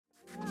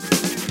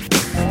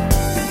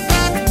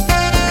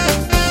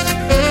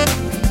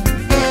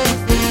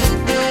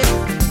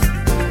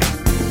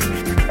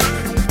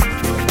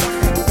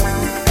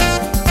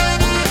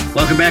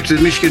back to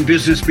the Michigan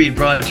Business Beat,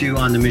 brought to you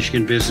on the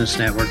Michigan Business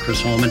Network.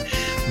 Chris Holman,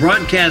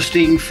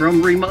 broadcasting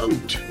from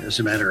remote, as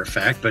a matter of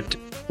fact. But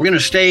we're going to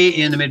stay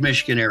in the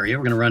mid-Michigan area.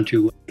 We're going to run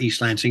to East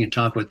Lansing and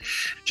talk with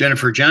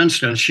Jennifer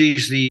Johnston.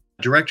 She's the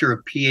director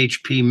of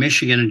PHP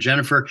Michigan. And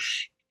Jennifer,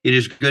 it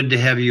is good to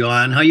have you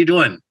on. How you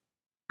doing?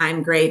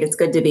 I'm great. It's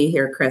good to be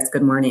here, Chris.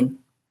 Good morning.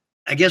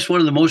 I guess one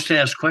of the most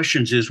asked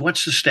questions is,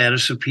 what's the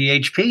status of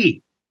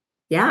PHP?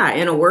 Yeah,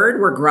 in a word,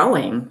 we're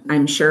growing.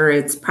 I'm sure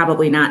it's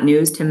probably not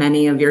news to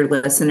many of your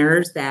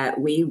listeners that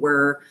we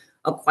were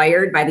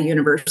acquired by the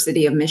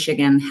University of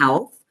Michigan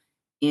Health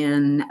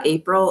in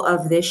April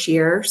of this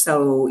year.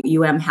 So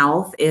UM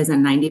Health is a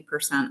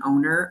 90%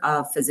 owner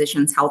of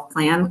Physicians Health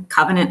Plan.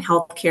 Covenant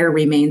Healthcare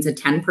remains a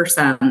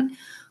 10%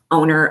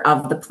 owner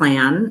of the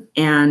plan.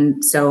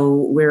 And so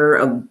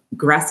we're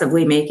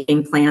aggressively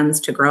making plans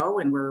to grow,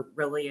 and we're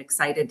really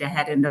excited to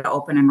head into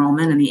open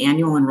enrollment and the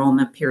annual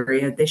enrollment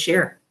period this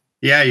year.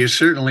 Yeah, you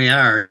certainly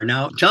are.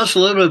 Now, tell us a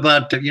little bit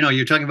about,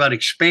 you're talking about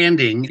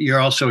expanding. You're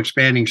also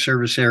expanding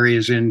service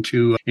areas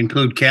into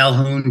include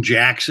Calhoun,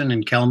 Jackson,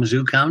 and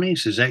Kalamazoo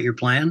counties. Is that your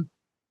plan?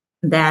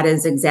 That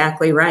is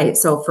exactly right.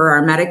 So for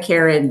our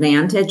Medicare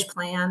Advantage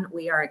plan,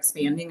 we are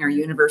expanding our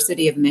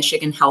University of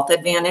Michigan Health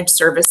Advantage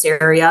service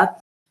area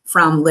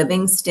from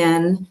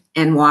Livingston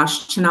and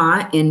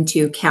Washtenaw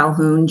into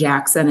Calhoun,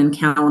 Jackson, and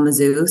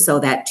Kalamazoo. So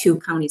that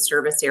 2-county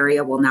service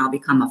area will now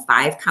become a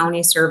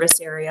 5-county service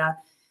area,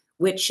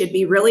 which should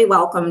be really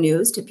welcome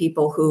news to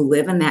people who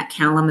live in that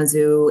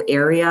Kalamazoo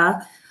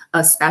area,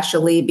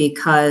 especially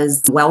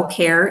because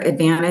WellCare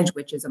Advantage,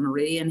 which is a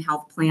Meridian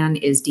Health plan,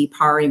 is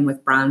deparring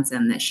with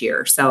Bronson this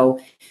year. So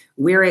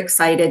we're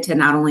excited to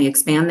not only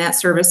expand that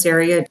service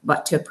area,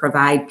 but to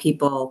provide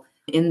people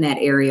in that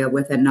area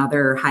with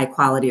another high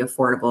quality,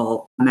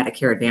 affordable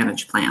Medicare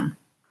Advantage plan.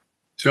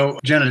 So,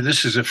 Jenna,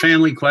 this is a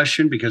family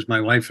question because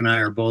my wife and I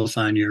are both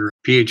on your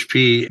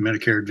PHP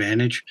Medicare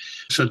Advantage.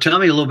 So tell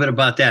me a little bit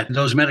about that.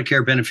 Those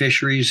Medicare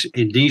beneficiaries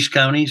in these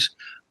counties,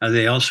 are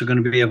they also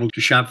going to be able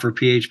to shop for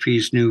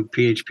PHP's new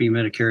PHP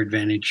Medicare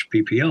Advantage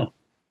PPO?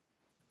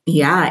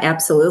 Yeah,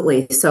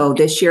 absolutely. So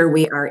this year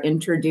we are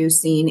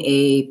introducing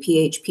a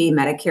PHP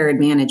Medicare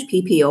Advantage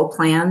PPO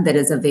plan that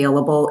is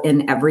available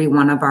in every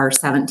one of our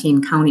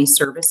 17 county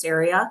service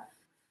area.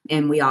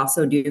 And we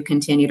also do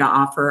continue to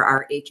offer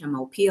our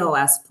HMO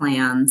POS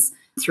plans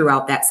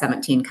throughout that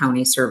 17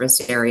 county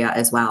service area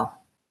as well.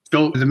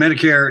 So the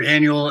Medicare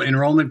annual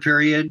enrollment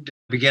period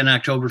began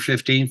October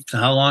 15th.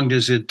 How long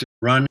does it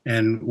run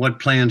and what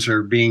plans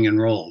are being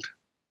enrolled?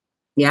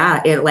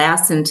 Yeah, it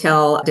lasts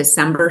until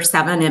December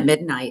 7 at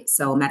midnight.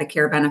 So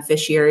Medicare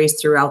beneficiaries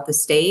throughout the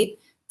state,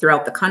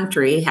 throughout the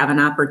country, have an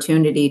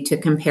opportunity to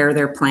compare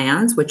their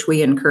plans, which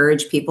we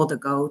encourage people to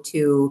go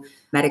to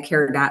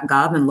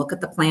Medicare.gov and look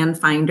at the plan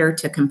finder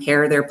to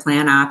compare their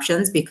plan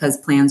options, because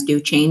plans do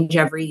change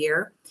every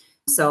year.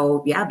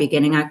 So yeah,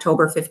 beginning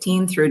October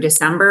 15 through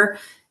December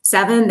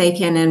 7, they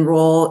can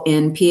enroll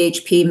in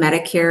PHP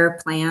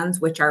Medicare plans,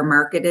 which are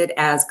marketed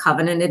as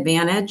Covenant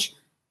Advantage,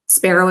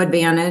 Sparrow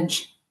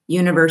Advantage,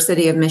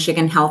 University of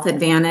Michigan Health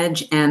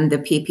Advantage, and the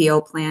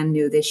PPO plan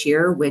new this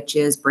year, which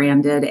is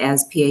branded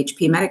as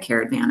PHP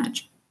Medicare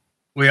Advantage.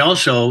 We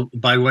also,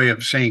 by way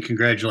of saying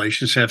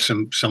congratulations, have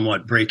some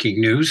somewhat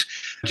breaking news.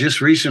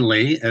 Just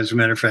recently, as a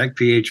matter of fact,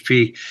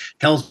 PHP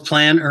Health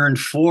Plan earned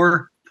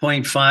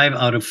 4.5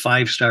 out of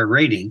 5-star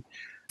rating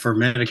for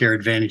Medicare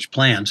Advantage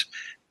plans,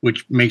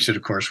 which makes it,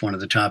 of course, one of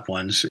the top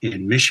ones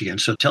in Michigan.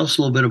 So tell us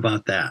a little bit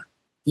about that.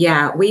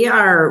 Yeah, we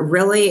are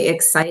really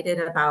excited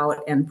about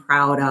and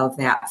proud of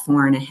that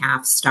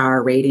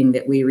 4.5-star rating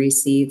that we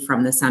received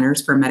from the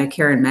Centers for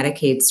Medicare and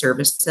Medicaid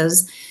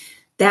Services.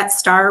 That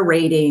star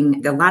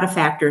rating, a lot of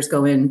factors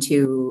go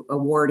into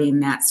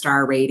awarding that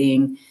star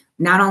rating,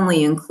 not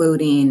only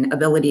including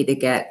ability to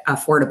get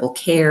affordable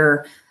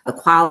care, the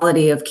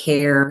quality of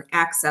care,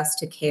 access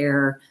to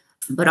care,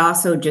 but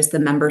also just the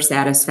member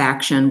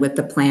satisfaction with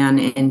the plan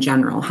in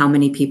general, how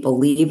many people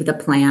leave the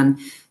plan.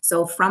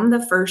 So from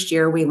the first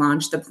year we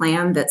launched the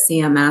plan that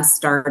CMS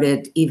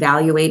started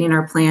evaluating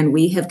our plan,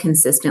 we have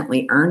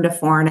consistently earned a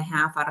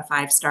 4.5 out of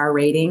 5-star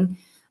rating.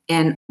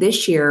 And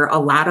this year, a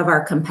lot of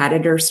our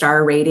competitor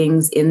star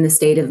ratings in the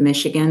state of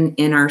Michigan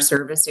in our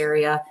service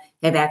area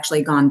have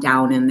actually gone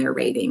down in their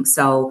rating.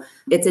 So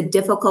it's a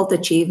difficult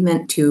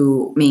achievement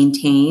to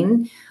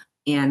maintain.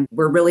 And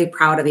we're really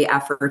proud of the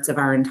efforts of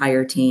our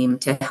entire team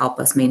to help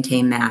us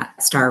maintain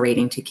that star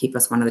rating to keep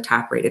us one of the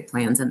top rated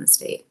plans in the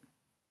state.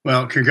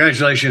 Well,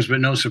 congratulations,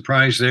 but no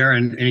surprise there.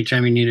 And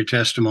anytime you need a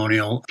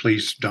testimonial,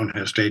 please don't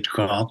hesitate to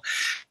call.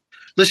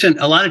 Listen,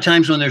 a lot of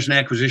times when there's an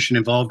acquisition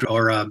involved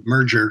or a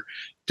merger,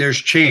 there's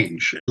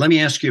change. Let me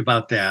ask you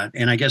about that.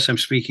 And I guess I'm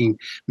speaking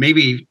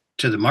maybe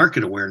to the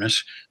market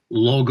awareness,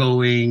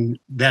 logoing,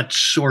 that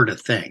sort of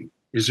thing.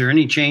 Is there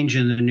any change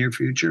in the near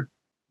future?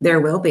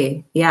 There will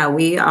be. Yeah,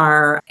 we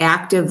are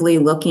actively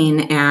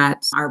looking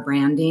at our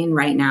branding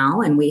right now,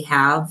 and we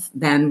have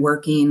been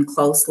working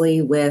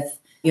closely with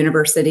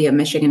University of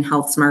Michigan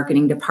Health's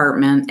marketing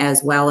department,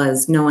 as well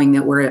as knowing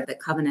that the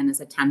Covenant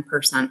is a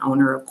 10%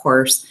 owner, of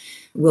course,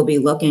 we'll be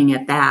looking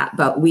at that.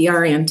 But we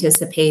are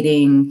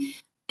anticipating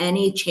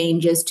any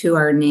changes to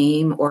our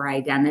name or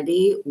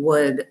identity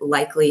would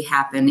likely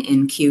happen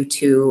in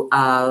Q2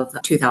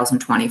 of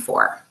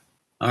 2024.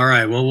 All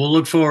right. Well, we'll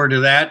look forward to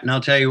that. And I'll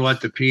tell you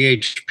what, the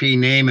PHP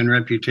name and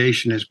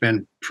reputation has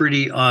been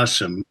pretty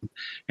awesome.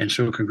 And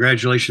so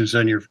congratulations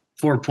on your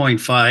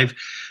 4.5.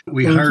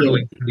 We Thank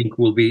hardly you. think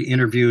we'll be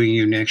interviewing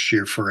you next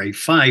year for a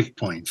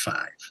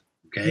 5.5.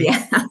 Okay.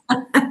 Yeah.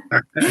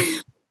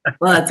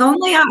 Well, it's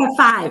only out of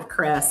 5,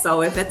 Chris.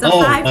 So if it's a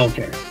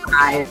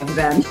 5.5,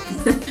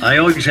 then I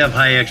always have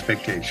high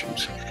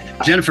expectations.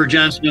 Jennifer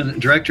Johnston,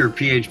 Director of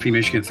PHP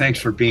Michigan, thanks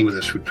for being with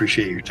us. We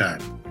appreciate your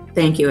time.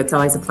 Thank you. It's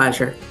always a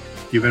pleasure.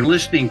 You've been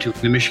listening to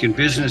the Michigan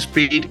Business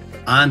Beat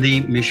on the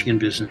Michigan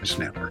Business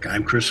Network.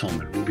 I'm Chris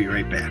Holman. We'll be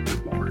right back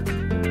with more.